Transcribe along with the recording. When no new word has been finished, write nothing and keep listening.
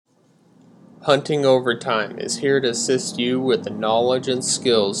Hunting Over Time is here to assist you with the knowledge and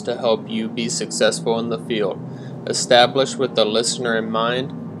skills to help you be successful in the field. Established with the listener in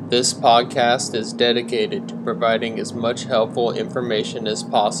mind, this podcast is dedicated to providing as much helpful information as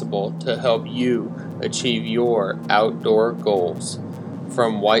possible to help you achieve your outdoor goals.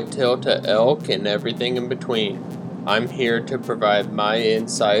 From whitetail to elk and everything in between, I'm here to provide my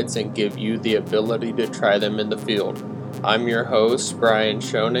insights and give you the ability to try them in the field. I'm your host, Brian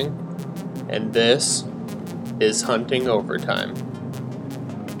Schoening, and this is Hunting Over Time.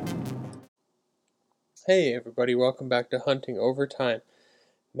 Hey everybody, welcome back to Hunting Over Time.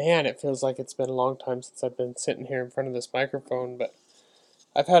 Man, it feels like it's been a long time since I've been sitting here in front of this microphone, but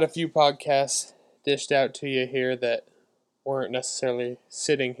I've had a few podcasts dished out to you here that weren't necessarily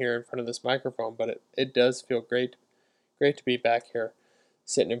sitting here in front of this microphone, but it does feel great to be back here,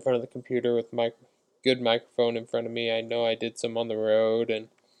 sitting in front of the computer with my good microphone in front of me. I know I did some on the road, and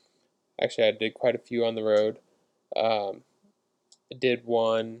actually I did quite a few on the road. I did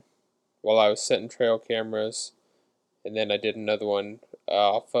one while I was setting trail cameras, and then I did another one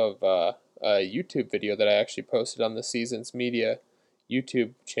off of a YouTube video that I actually posted on the Seasons Media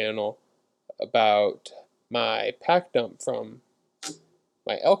YouTube channel about my pack dump from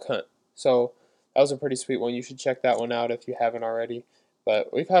my elk hunt. So that was a pretty sweet one. You should check that one out if you haven't already.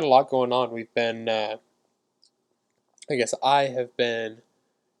 But we've had a lot going on. We've been, I have been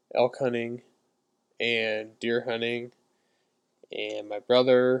elk hunting and deer hunting. And my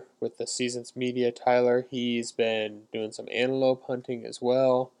brother with the Seasons Media, Tyler, he's been doing some antelope hunting as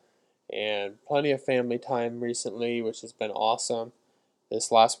well. And plenty of family time recently, which has been awesome.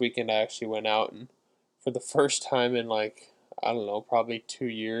 This last weekend I actually went out and for the first time in probably 2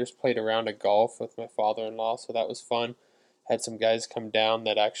 years, played a round of golf with my father-in-law, so that was fun. Had some guys come down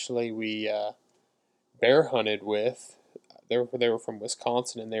that actually we bear hunted with. They were from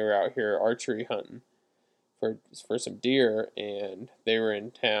Wisconsin, and they were out here archery hunting for some deer, and they were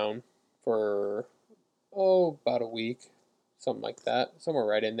in town for about a week, something like that, somewhere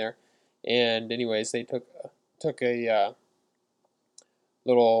right in there. And anyways, they took a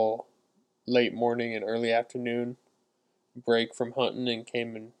little late morning and early afternoon break from hunting and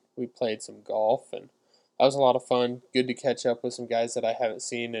came and we played some golf, and that was a lot of fun. Good to catch up with some guys that I haven't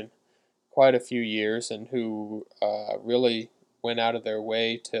seen in quite a few years and who really went out of their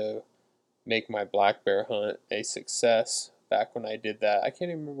way to make my black bear hunt a success back when I did that. I can't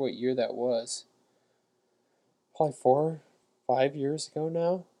even remember what year that was. Probably 5 years ago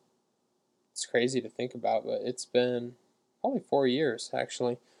now. It's crazy to think about, but it's been probably 4 years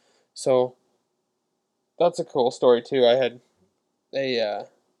actually. So that's a cool story too. They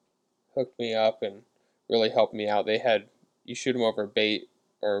hooked me up and really helped me out. You shoot them over bait,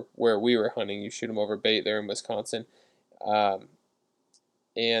 or where we were hunting, you shoot them over bait there in Wisconsin. And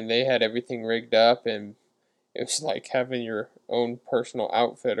they had everything rigged up, and it was like having your own personal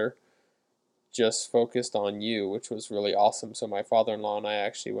outfitter just focused on you, which was really awesome. So my father-in-law and I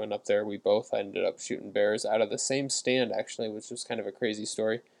actually went up there. We both ended up shooting bears out of the same stand, actually, which was kind of a crazy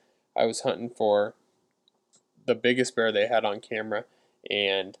story. I was hunting for the biggest bear they had on camera,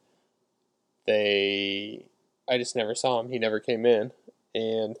 and I just never saw him. He never came in.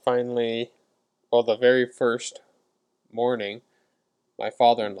 And finally, the very first morning, my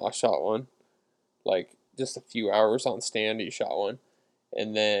father-in-law shot one, like just a few hours on stand, he shot one.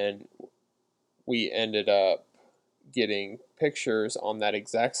 And then we ended up getting pictures on that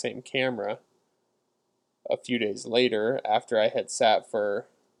exact same camera a few days later after I had sat for,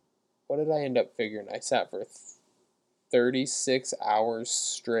 what did I end up figuring? I sat for 36 hours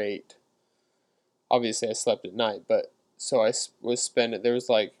straight. Obviously I slept at night, but so I was spending, it was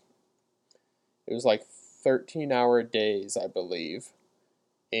like 13-hour days, I believe.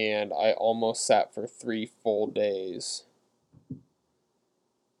 And I almost sat for 3 full days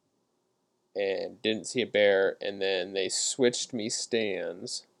and didn't see a bear. And then they switched me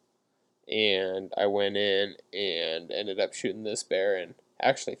stands, and I went in and ended up shooting this bear, and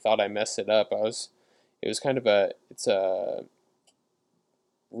actually thought I messed it up. It was kind of it's a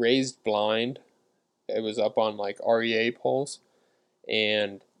raised blind. It was up on like REA poles,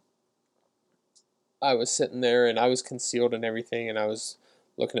 and I was sitting there and I was concealed and everything, and I was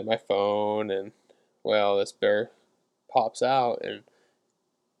looking at my phone, and this bear pops out, and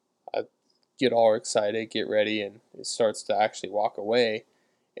I get all excited, get ready, and it starts to actually walk away.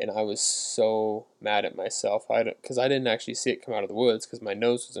 And I was so mad at myself because I didn't actually see it come out of the woods because my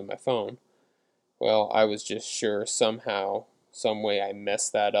nose was in my phone. Well, I was just sure somehow, some way I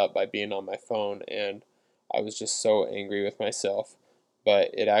messed that up by being on my phone, and I was just so angry with myself. But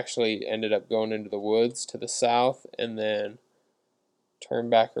it actually ended up going into the woods to the south, and then turned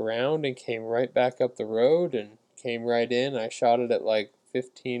back around and came right back up the road and came right in. I shot it at like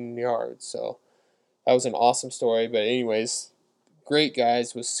 15 yards. So that was an awesome story. But anyways, great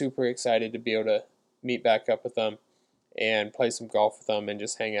guys. Was super excited to be able to meet back up with them and play some golf with them and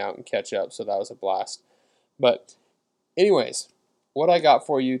just hang out and catch up. So that was a blast. But anyways, what I got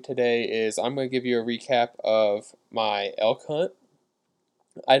for you today is I'm going to give you a recap of my elk hunt.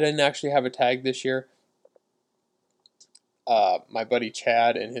 I didn't actually have a tag this year. My buddy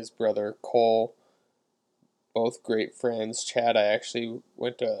Chad and his brother Cole, both great friends. Chad I actually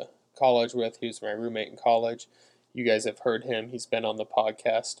went to college with. He was my roommate in college. You guys have heard him. He's been on the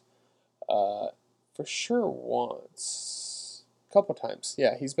podcast for sure once. A couple times.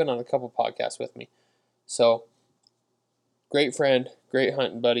 Yeah, he's been on a couple podcasts with me. So, great friend, great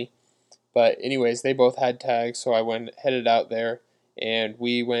hunting buddy. But anyways, they both had tags, so I headed out there, and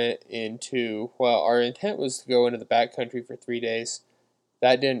we went into, well, our intent was to go into the backcountry for 3 days.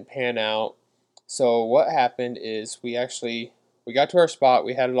 That didn't pan out. So what happened is we got to our spot,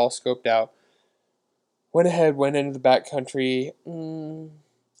 we had it all scoped out, went into the backcountry.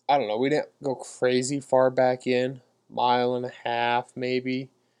 I don't know, we didn't go crazy far back in, mile and a half maybe,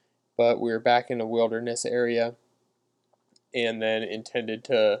 but we were back in a wilderness area, and then intended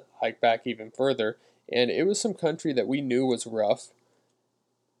to hike back even further. And it was some country that we knew was rough,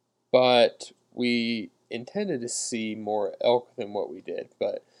 but we intended to see more elk than what we did.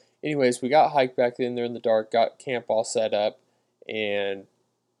 But anyways, we got hiked back in there in the dark, got camp all set up, and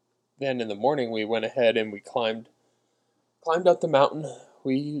then in the morning we went ahead and we climbed up the mountain.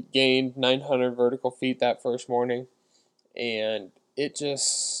 We gained 900 vertical feet that first morning, and it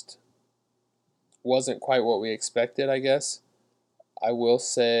just wasn't quite what we expected, I guess. I will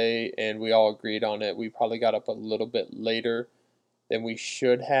say, and we all agreed on it, we probably got up a little bit later than we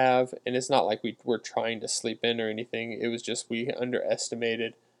should have. And it's not like we were trying to sleep in or anything. It was just we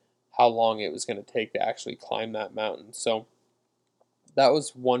underestimated how long it was going to take to actually climb that mountain. So that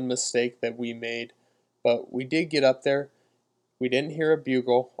was one mistake that we made. But we did get up there. We didn't hear a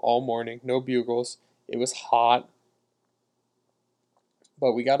bugle all morning, no bugles. It was hot.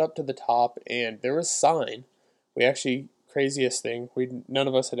 But we got up to the top and there was sign. We actually, craziest thing, none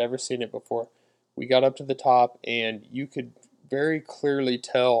of us had ever seen it before. We got up to the top and you could very clearly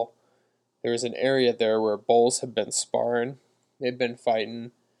tell there was an area there where bulls had been sparring. They'd been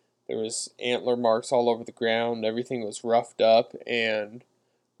fighting. There was antler marks all over the ground. Everything was roughed up, and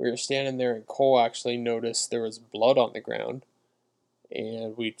we were standing there and Cole actually noticed there was blood on the ground.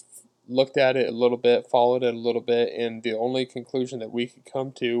 And we looked at it a little bit, followed it a little bit, and the only conclusion that we could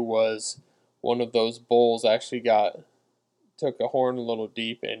come to was one of those bulls actually took a horn a little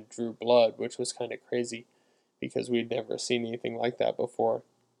deep and drew blood, which was kind of crazy because we'd never seen anything like that before.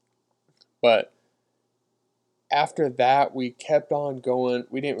 But after that, we kept on going.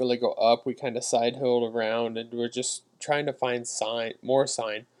 We didn't really go up. We kind of side-hilled around, and we're just trying to find more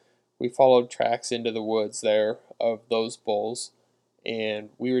sign. We followed tracks into the woods there of those bulls, and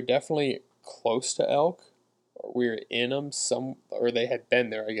we were definitely close to elk. We were in them, or they had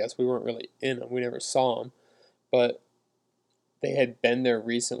been there, I guess. We weren't really in them. We never saw them, but they had been there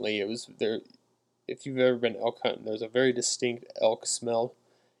recently. It was there. If you've ever been elk hunting, there's a very distinct elk smell,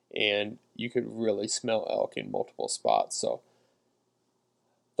 and you could really smell elk in multiple spots. So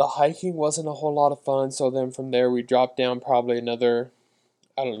the hiking wasn't a whole lot of fun. So then from there we dropped down probably another,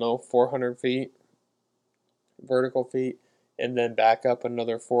 400 feet, vertical feet, and then back up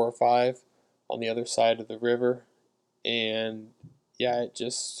another 4 or 5 on the other side of the river. And yeah, it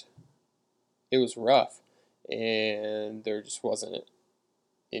was rough, and there just wasn't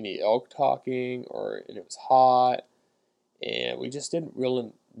any elk talking, and it was hot, and we just didn't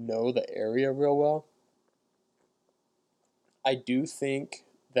really know the area real well. I do think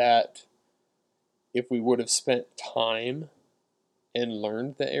that if we would have spent time and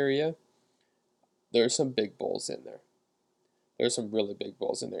learned the area, there's some big bulls in there. There's some really big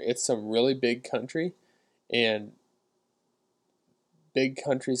bulls in there. It's some really big country, and big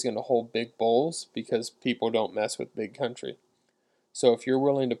country is going to hold big bulls because people don't mess with big country. So if you're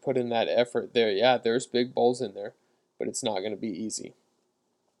willing to put in that effort there, yeah, there's big bulls in there, but it's not going to be easy.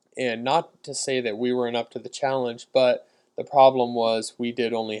 And not to say that we weren't up to the challenge, but the problem was we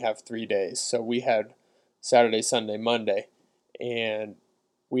did only have 3 days. So we had Saturday, Sunday, Monday, and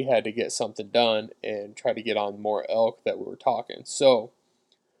we had to get something done and try to get on more elk that we were talking. So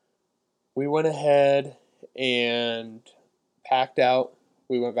we went ahead and packed out.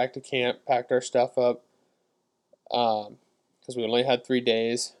 We went back to camp, packed our stuff up, because we only had 3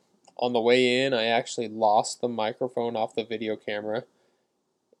 days. On the way in, I actually lost the microphone off the video camera,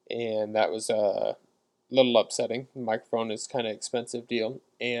 and that was little upsetting. The microphone is kind of expensive deal,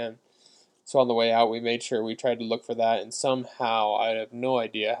 and so on the way out, we made sure we tried to look for that, and somehow, I have no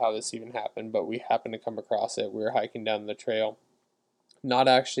idea how this even happened, but we happened to come across it. We were hiking down the trail, not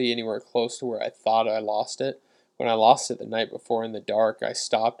actually anywhere close to where I thought I lost it. When I lost it the night before in the dark, I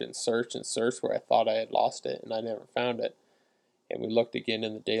stopped and searched where I thought I had lost it, and I never found it. And we looked again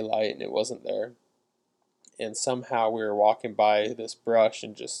in the daylight, and it wasn't there. And somehow we were walking by this brush,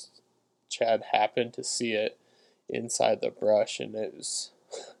 and just Chad happened to see it inside the brush, and it was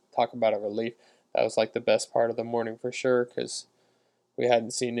talk about a relief. That was like the best part of the morning for sure, because we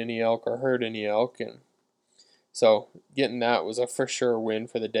hadn't seen any elk or heard any elk, and so getting that was a for sure win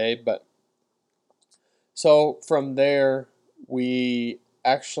for the day. But so from there, we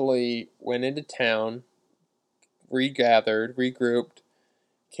actually went into town, regathered, regrouped,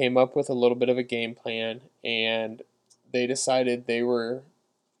 came up with a little bit of a game plan, and they decided they were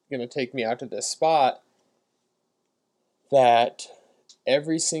going to take me out to this spot that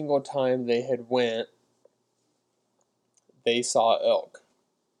every single time they had went, they saw elk.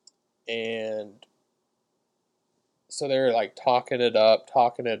 And so they're like talking it up.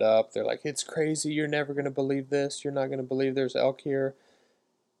 They're like, it's crazy. You're never going to believe this. You're not going to believe there's elk here.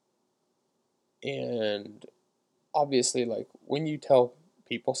 And obviously, like, when you tell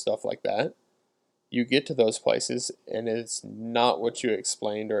people stuff like that, you get to those places and it's not what you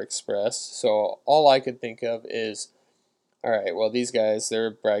explained or expressed. So all I could think of is, all right, well, these guys, they're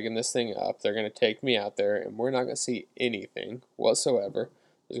bragging this thing up. They're going to take me out there, and we're not going to see anything whatsoever.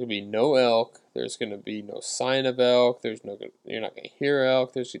 There's going to be no elk. There's going to be no sign of elk. You're not going to hear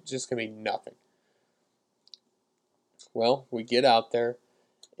elk. There's just going to be nothing. Well, we get out there,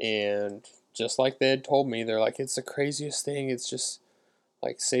 and just like they had told me, they're like, it's the craziest thing. It's just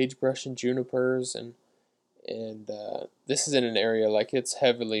like sagebrush and junipers, and this is in an area like it's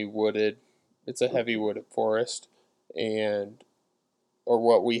heavily wooded. It's a heavy wooded forest, and or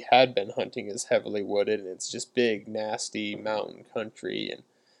what we had been hunting is heavily wooded, and it's just big, nasty mountain country. And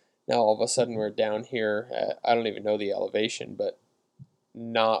now all of a sudden we're down here at, I don't even know the elevation, but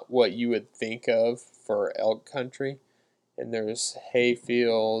not what you would think of for elk country. And there's hay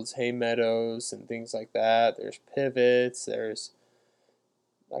fields, hay meadows, and things like that. There's pivots. There's,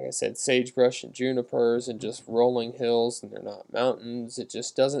 like I said, sagebrush and junipers, and just rolling hills, and they're not mountains. It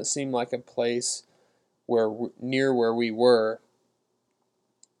just doesn't seem like a place near where we were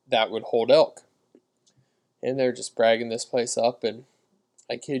that would hold elk. And they're just bragging this place up, and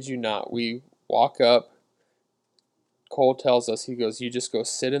I kid you not, we walk up. Cole tells us, he goes, you just go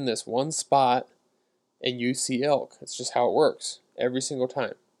sit in this one spot and you see elk. It's just how it works every single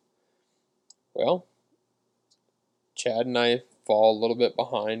time. Well, Chad and I fall a little bit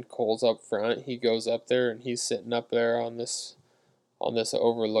behind. Cole's up front. He goes up there and he's sitting up there on this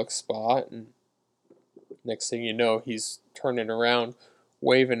overlook spot, and next thing you know, he's turning around,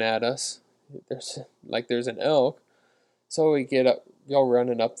 waving at us. There's an elk. So we get up, y'all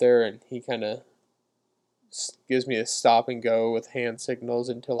running up there, and he kind of gives me a stop and go with hand signals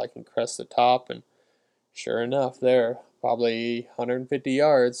until I can crest the top. And sure enough, there, probably 150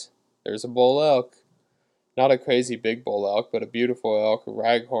 yards, there's a bull elk. Not a crazy big bull elk, but a beautiful elk, a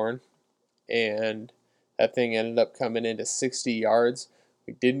raghorn. And that thing ended up coming into 60 yards.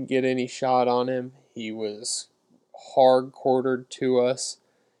 We didn't get any shot on him. He was hard quartered to us,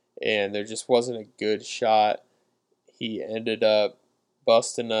 and there just wasn't a good shot. He ended up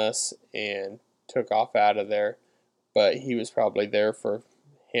busting us and took off out of there, but he was probably there for a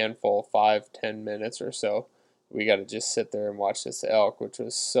handful, 5-10 minutes or so. We got to just sit there and watch this elk, which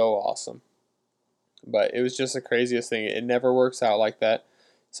was so awesome. But it was just the craziest thing. It never works out like that.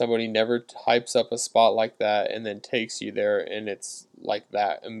 Somebody never hypes up a spot like that and then takes you there, and it's like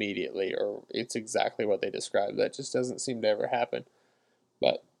that immediately, or it's exactly what they described. That just doesn't seem to ever happen.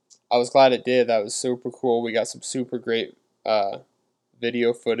 But I was glad it did. That was super cool. We got some super great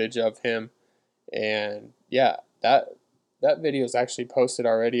video footage of him, and yeah, that video is actually posted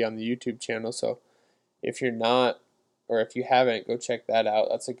already on the YouTube channel. So if you're not, or if you haven't, go check that out.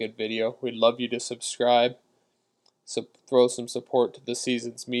 That's a good video. We'd love you to subscribe. So throw some support to the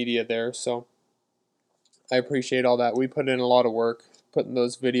Seasons Media there. So I appreciate all that. We put in a lot of work putting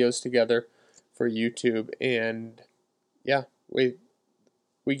those videos together for YouTube, and yeah, we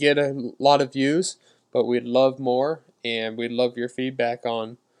get a lot of views, but we'd love more, and we'd love your feedback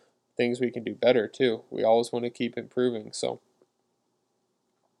on things we can do better too. We always want to keep improving. So,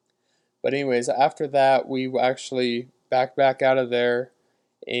 but anyways, after that, we actually back out of there,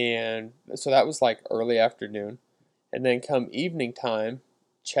 and so that was like early afternoon. And then come evening time,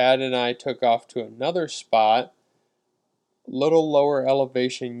 Chad and I took off to another spot, little lower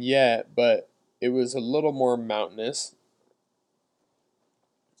elevation yet, but it was a little more mountainous,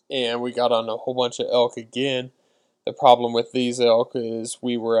 and we got on a whole bunch of elk again. The problem with these elk is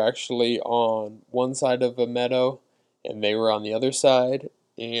we were actually on one side of a meadow and they were on the other side,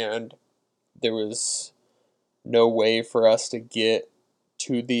 and there was no way for us to get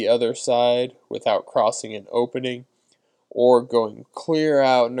to the other side without crossing an opening or going clear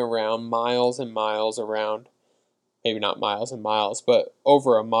out and around miles and miles around. Maybe not miles and miles, but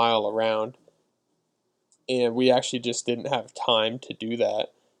over a mile around. And we actually just didn't have time to do that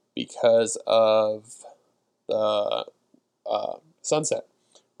because of the sunset.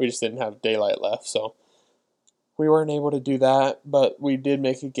 We just didn't have daylight left, so we weren't able to do that. But we did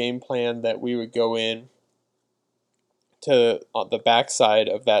make a game plan that we would go in to the backside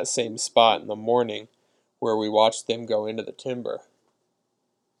of that same spot in the morning where we watched them go into the timber,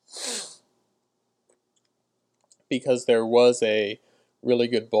 because there was a really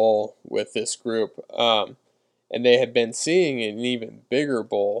good bull with this group, and they had been seeing an even bigger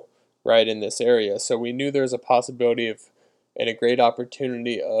bull right in this area. So we knew there was a possibility of, and a great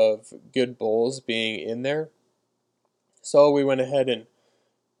opportunity of, good bulls being in there. So we went ahead and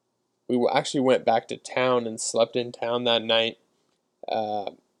we actually went back to town and slept in town that night.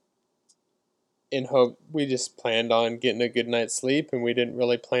 In hope, we just planned on getting a good night's sleep, and we didn't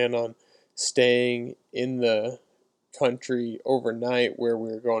really plan on staying in the country overnight where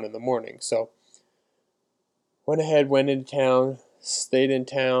we were going in the morning. So went ahead, went into town, stayed in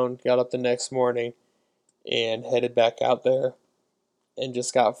town, got up the next morning, and headed back out there, and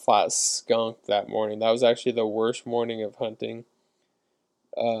just got flat skunked that morning. That was actually the worst morning of hunting.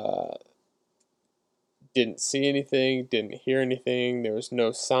 Didn't see anything, didn't hear anything, there was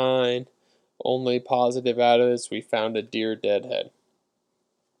no sign. Only positive out of this, we found a deer deadhead.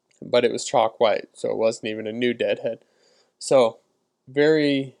 But it was chalk white, so it wasn't even a new deadhead. So,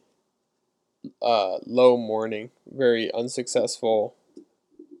 very low morning, very unsuccessful,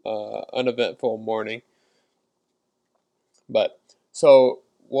 uneventful morning. But, so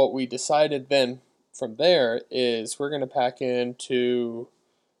what we decided then from there is we're going to pack into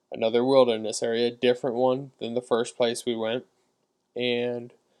another wilderness area, a different one than the first place we went.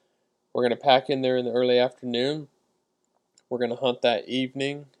 And we're going to pack in there in the early afternoon. We're going to hunt that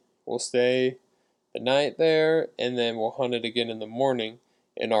evening. We'll stay the night there, and then we'll hunt it again in the morning.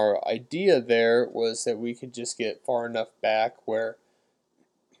 And our idea there was that we could just get far enough back where,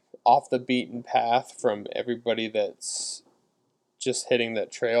 off the beaten path from everybody that's just hitting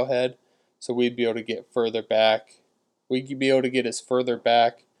that trailhead, so we'd be able to get further back. We'd be able to get as further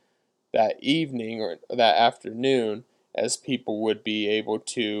back that evening or that afternoon as people would be able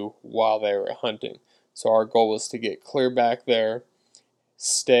to while they were hunting. So our goal was to get clear back there,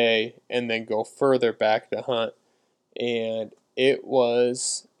 stay, and then go further back to hunt. And it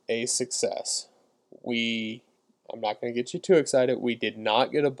was a success. I'm not going to get you too excited. We did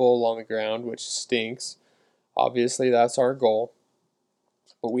not get a bull on the ground, which stinks. Obviously, that's our goal.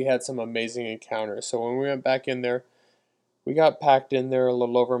 But we had some amazing encounters. So when we went back in there, we got packed in there a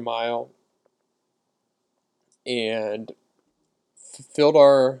little over a mile and filled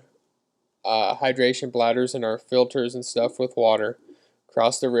our hydration bladders and our filters and stuff with water.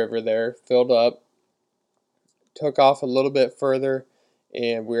 Crossed the river there, filled up, took off a little bit further,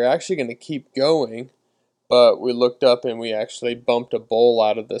 and we were actually going to keep going, but we looked up and we actually bumped a bull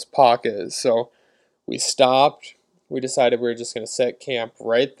out of this pocket. So we stopped. We decided we were just going to set camp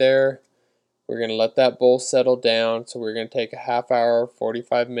right there. We're going to let that bull settle down. So we're going to take a half hour,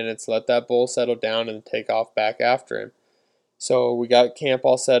 45 minutes, let that bull settle down, and take off back after him. So we got camp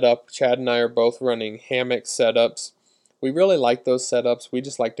all set up. Chad and I are both running hammock setups. We really like those setups. We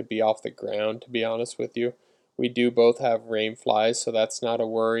just like to be off the ground, to be honest with you. We do both have rain flies, so that's not a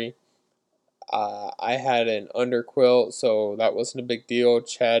worry. I had an underquilt, so that wasn't a big deal.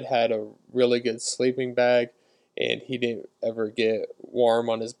 Chad had a really good sleeping bag, and he didn't ever get warm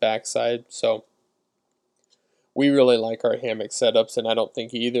on his backside. So we really like our hammock setups, and I don't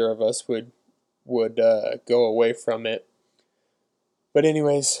think either of us would go away from it. But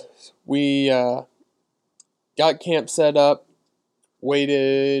anyways, we got camp set up,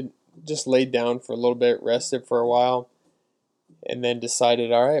 waited, just laid down for a little bit, rested for a while, and then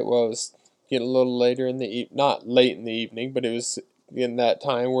decided, all right, well, it was getting a little later in the not late in the evening, but it was in that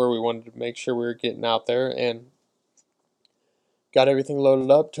time where we wanted to make sure we were getting out there, and got everything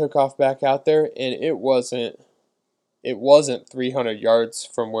loaded up, took off back out there, and it wasn't 300 yards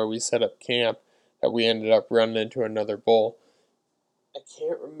from where we set up camp that we ended up running into another bull. I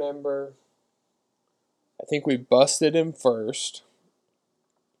can't remember. I think we busted him first.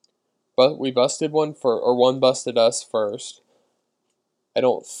 But we busted one busted us first. I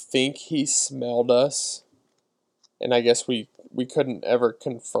don't think he smelled us, and I guess we couldn't ever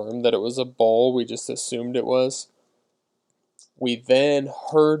confirm that it was a bull. We just assumed it was. We then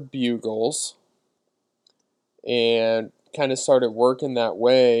heard bugles and kind of started working that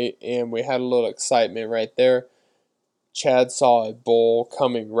way, and we had a little excitement right there. Chad saw a bull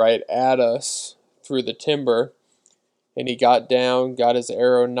coming right at us through the timber, and he got down, got his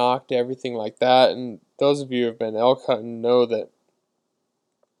arrow knocked, everything like that. And those of you who have been elk hunting know that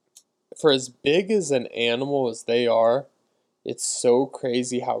for as big as an animal as they are, it's so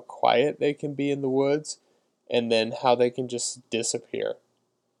crazy how quiet they can be in the woods, and then how they can just disappear.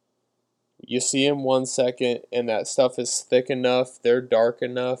 You see them 1 second, and that stuff is thick enough, they're dark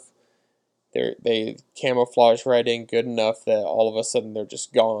enough, they camouflage right in good enough that all of a sudden they're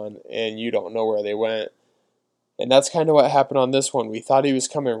just gone, and you don't know where they went. And that's kind of what happened on this one. We thought he was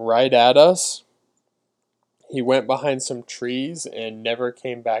coming right at us. He went behind some trees and never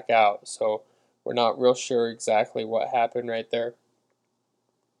came back out. So we're not real sure exactly what happened right there.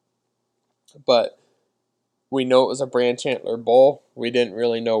 But we know it was a branch antler bull. We didn't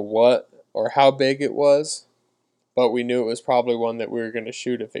really know what or how big it was, but we knew it was probably one that we were going to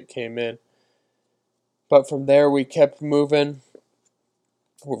shoot if it came in. But from there, we kept moving.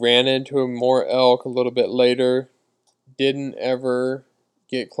 We ran into more elk a little bit later. Didn't ever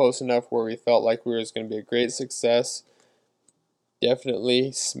get close enough where we felt like we was going to be a great success.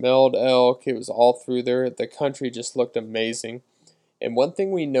 Definitely smelled elk. It was all through there. The country just looked amazing. And one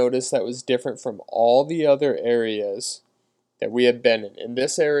thing we noticed that was different from all the other areas that we had been in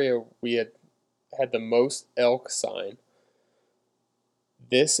this area we had the most elk sign.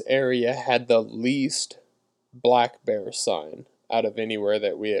 This area had the least black bear sign out of anywhere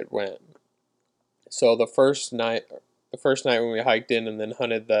that we had went. So the first night when we hiked in and then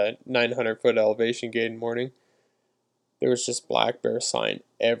hunted the 900-foot elevation gate in the morning, there was just black bear sign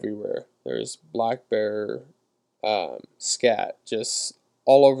everywhere. There was black bear scat just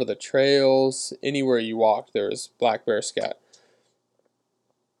all over the trails. Anywhere you walked, there was black bear scat.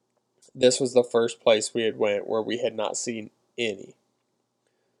 This was the first place we had went where we had not seen any.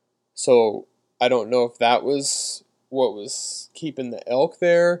 So I don't know if that was what was keeping the elk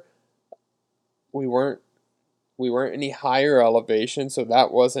there. We weren't any higher elevation, so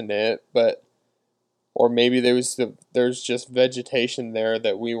that wasn't it. But or maybe there's just vegetation there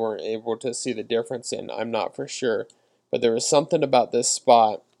that we weren't able to see the difference in. I'm not for sure, but there was something about this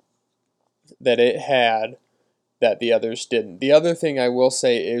spot that it had that the others didn't. The other thing I will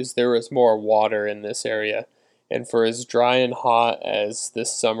say is there was more water in this area, and for as dry and hot as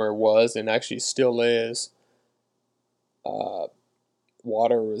this summer was, and actually still is,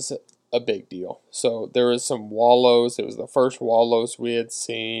 water was a big deal. So there was some wallows. It was the first wallows we had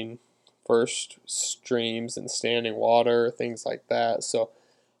seen, first streams and standing water, things like that. So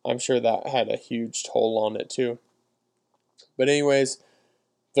I'm sure that had a huge toll on it too. But anyways,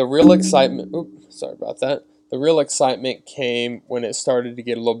 the real excitement, sorry about that. The real excitement came when it started to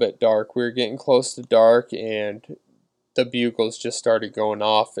get a little bit dark. We were getting close to dark and the bugles just started going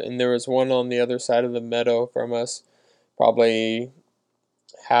off. And there was one on the other side of the meadow from us, probably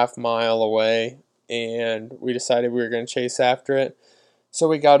half-mile away. And we decided we were going to chase after it. So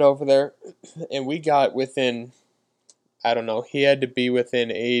we got over there and we got within, I don't know, he had to be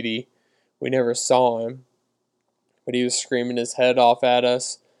within 80. We never saw him, but he was screaming his head off at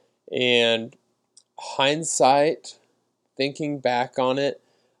us. And hindsight, thinking back on it,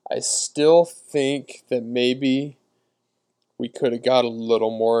 I still think that maybe we could have got a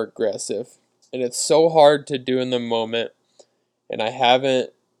little more aggressive. And it's so hard to do in the moment. And I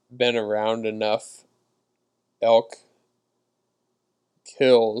haven't been around enough elk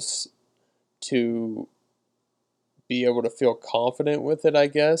kills to be able to feel confident with it, I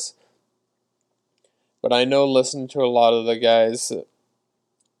guess. But I know listening to a lot of the guys,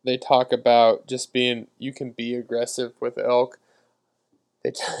 they talk about just being, you can be aggressive with elk.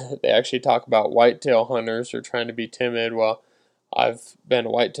 They actually talk about whitetail hunters or trying to be timid. Well, I've been a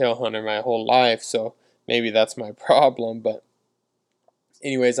whitetail hunter my whole life, so maybe that's my problem. But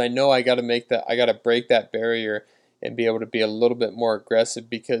anyways, I know I got to break that barrier and be able to be a little bit more aggressive,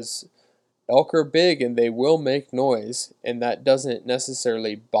 because elk are big and they will make noise, and that doesn't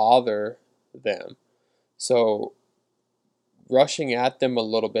necessarily bother them. So rushing at them a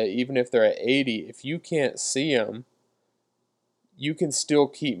little bit, even if they're at 80, if you can't see them, you can still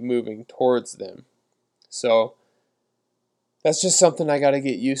keep moving towards them. So that's just something I got to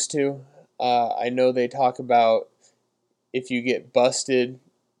get used to. I know they talk about if you get busted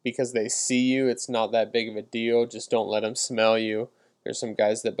because they see you, it's not that big of a deal. Just don't let them smell you. There's some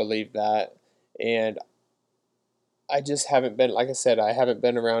guys that believe that. And I just haven't been, like I said, I haven't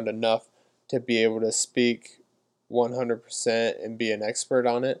been around enough to be able to speak 100% and be an expert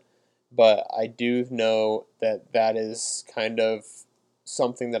on it. But I do know that that is kind of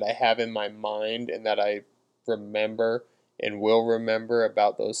something that I have in my mind and that I remember and will remember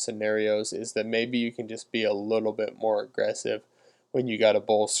about those scenarios, is that maybe you can just be a little bit more aggressive when you got a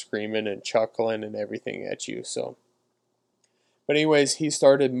bull screaming and chuckling and everything at you. So, but anyways, he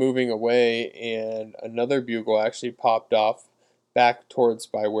started moving away, and another bugle actually popped off back towards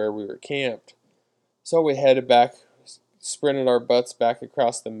by where we were camped. So we headed back, sprinted our butts back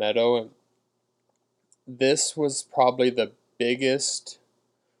across the meadow, and this was probably the biggest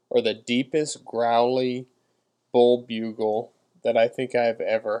or the deepest growly bull bugle that I think I've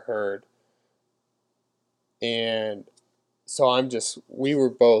ever heard. And so we were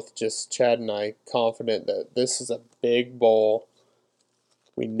both just, Chad and I, confident that this is a big bull.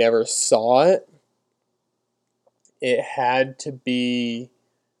 We never saw it. It had to be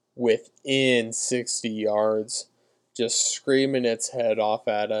within 60 yards, just screaming its head off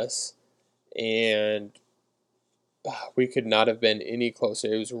at us. And we could not have been any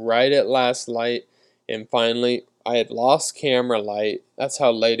closer. It was right at last light, and finally, I had lost camera light. That's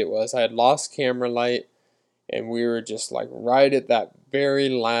how late it was. I had lost camera light, and we were just like right at that very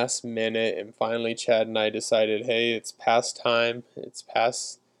last minute, and finally Chad and I decided, hey, it's past time. It's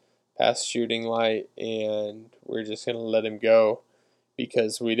past shooting light, and we're just going to let him go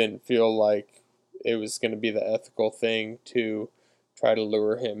because we didn't feel like it was going to be the ethical thing to try to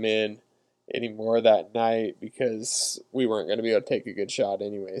lure him in anymore that night, because we weren't going to be able to take a good shot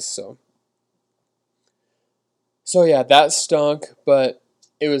anyways. So yeah, that stunk, but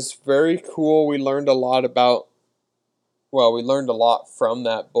it was very cool. We learned a lot from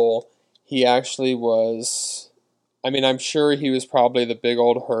that bull. He actually was, I mean, I'm sure he was probably the big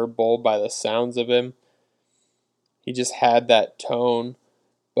old herd bull by the sounds of him. He just had that tone.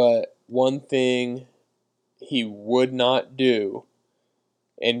 But one thing he would not do,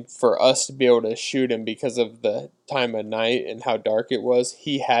 and for us to be able to shoot him because of the time of night and how dark it was,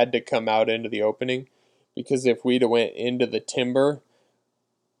 he had to come out into the opening. Because if we'd have went into the timber,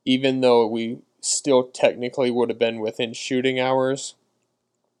 even though we still technically would have been within shooting hours,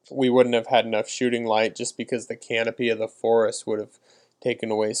 we wouldn't have had enough shooting light just because the canopy of the forest would have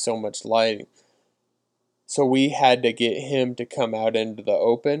taken away so much light. So we had to get him to come out into the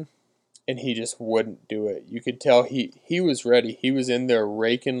open, and he just wouldn't do it. You could tell he was ready. He was in there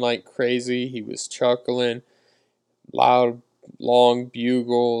raking like crazy. He was chuckling, loud, long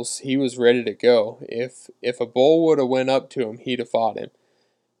bugles. He was ready to go. If a bull would have went up to him, he'd have fought him.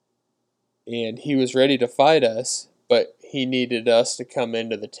 And he was ready to fight us, but he needed us to come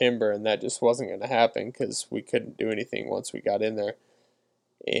into the timber, and that just wasn't going to happen because we couldn't do anything once we got in there.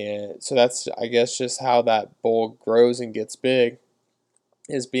 And so that's, I guess, just how that bull grows and gets big,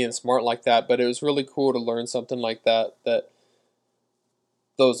 is being smart like that. But it was really cool to learn something like that, that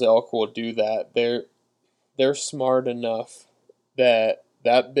those elk will do that. They're smart enough that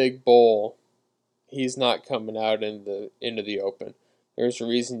that big bull, he's not coming out into the open. There's a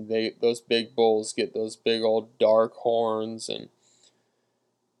reason those big bulls get those big old dark horns, and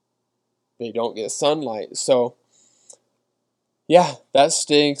they don't get sunlight. So yeah, that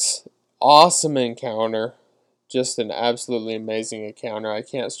stinks. Awesome encounter. Just an absolutely amazing encounter. I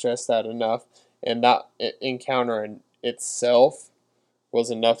can't stress that enough. And that encounter in itself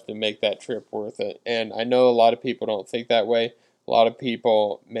was enough to make that trip worth it. And I know a lot of people don't think that way. A lot of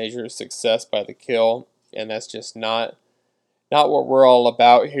people measure success by the kill, and that's just not what we're all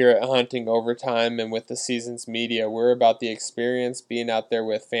about here at Hunting Overtime and with the Seasons Media. We're about the experience, being out there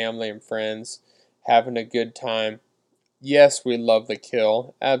with family and friends, having a good time. Yes, we love the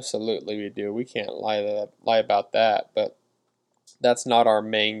kill. Absolutely we do. We can't lie about that, but that's not our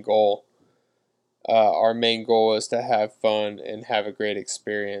main goal. Our main goal is to have fun and have a great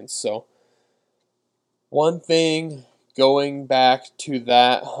experience. So one thing, going back to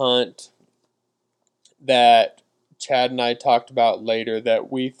that hunt, that Chad and I talked about later,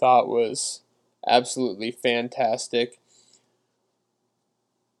 that we thought was absolutely fantastic.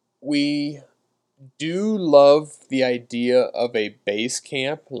 We do love the idea of a base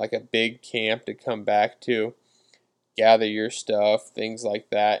camp, like a big camp to come back to, gather your stuff, things like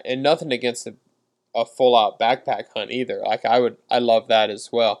that. And nothing against a full out backpack hunt either. Like I love that as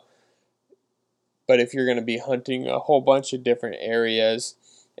well. But if you're going to be hunting a whole bunch of different areas,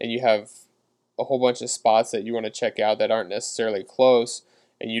 and you have a whole bunch of spots that you want to check out that aren't necessarily close,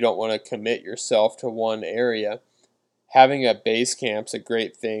 and you don't want to commit yourself to one area, having a base camp's a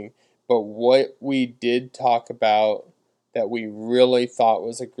great thing. But what we did talk about that we really thought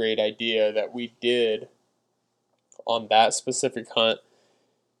was a great idea that we did on that specific hunt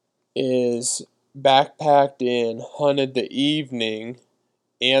is backpacked in, hunted the evening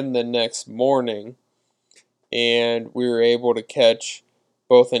and the next morning, and we were able to catch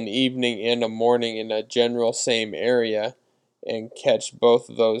both an evening and a morning in a general same area and catch both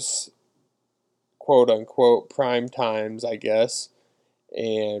of those quote unquote prime times, I guess,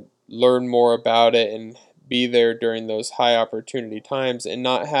 and learn more about it and be there during those high opportunity times and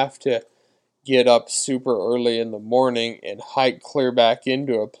not have to get up super early in the morning and hike clear back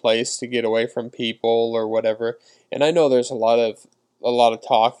into a place to get away from people or whatever. And I know there's a lot of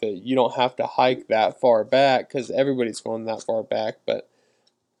talk that you don't have to hike that far back because everybody's going that far back, but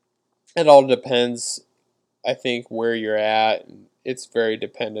it all depends, I think, where you're at. It's very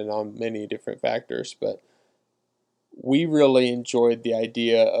dependent on many different factors, but we really enjoyed the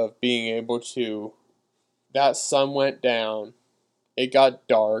idea of being able to, that sun went down, it got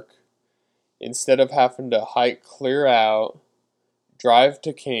dark, instead of having to hike clear out, drive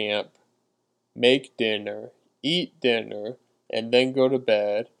to camp, make dinner, eat dinner, and then go to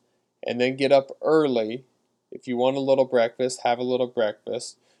bed, and then get up early. If you want a little breakfast, have a little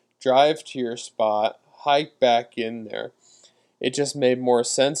breakfast, drive to your spot, hike back in there. It just made more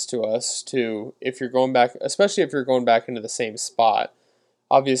sense to us to, if you're going back, especially if you're going back into the same spot.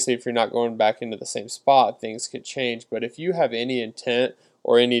 Obviously, if you're not going back into the same spot, things could change. But if you have any intent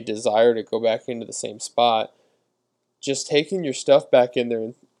or any desire to go back into the same spot, just taking your stuff back in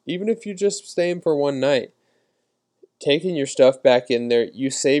there, even if you're just staying for one night, taking your stuff back in there, you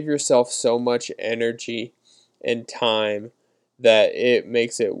save yourself so much energy and time that it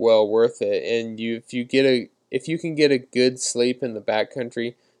makes it well worth it. And if you can get a good sleep in the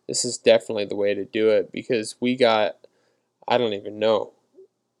backcountry, this is definitely the way to do it, because we got, I don't even know,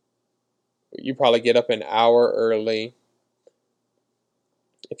 you probably get up an hour early.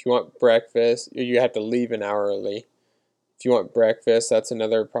 If you want breakfast, you have to leave an hour early. If you want breakfast, that's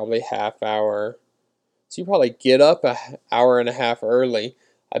another probably half hour. So you probably get up an hour and a half early.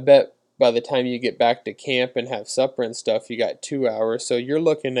 I bet by the time you get back to camp and have supper and stuff, you got 2 hours. So you're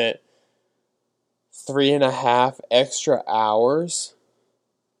looking at 3.5 extra hours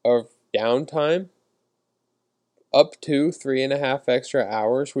of downtime, up to 3.5 extra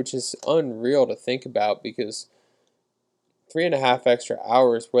hours, which is unreal to think about, because 3.5 extra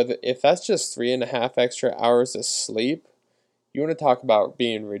hours, whether if that's just 3.5 extra hours of sleep, you want to talk about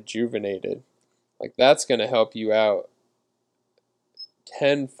being rejuvenated. Like, that's going to help you out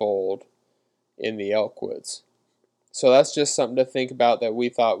tenfold in the Elkwoods. So that's just something to think about that we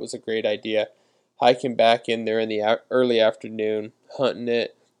thought was a great idea. Hiking back in there in the early afternoon, hunting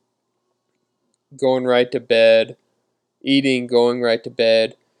it, going right to bed, eating, going right to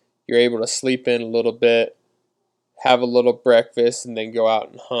bed. You're able to sleep in a little bit, have a little breakfast, and then go out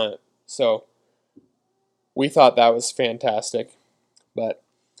and hunt. So we thought that was fantastic. But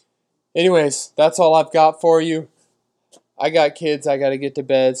anyways, that's all I've got for you. I got kids, I got to get to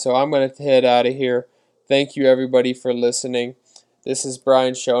bed, so I'm going to head out of here. Thank you, everybody, for listening. This is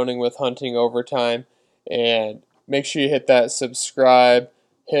Brian Schoening with Hunting Overtime, and make sure you hit that subscribe.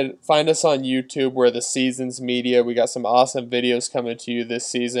 Find us on YouTube. We're the Seasons Media. We got some awesome videos coming to you this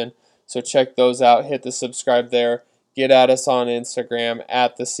season, so check those out. Hit the subscribe there. Get at us on Instagram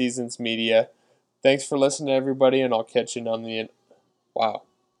at the Seasons Media. Thanks for listening, everybody, and I'll catch you on the... Wow,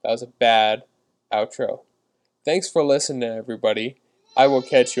 that was a bad outro. Thanks for listening, everybody. I will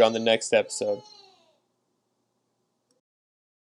catch you on the next episode.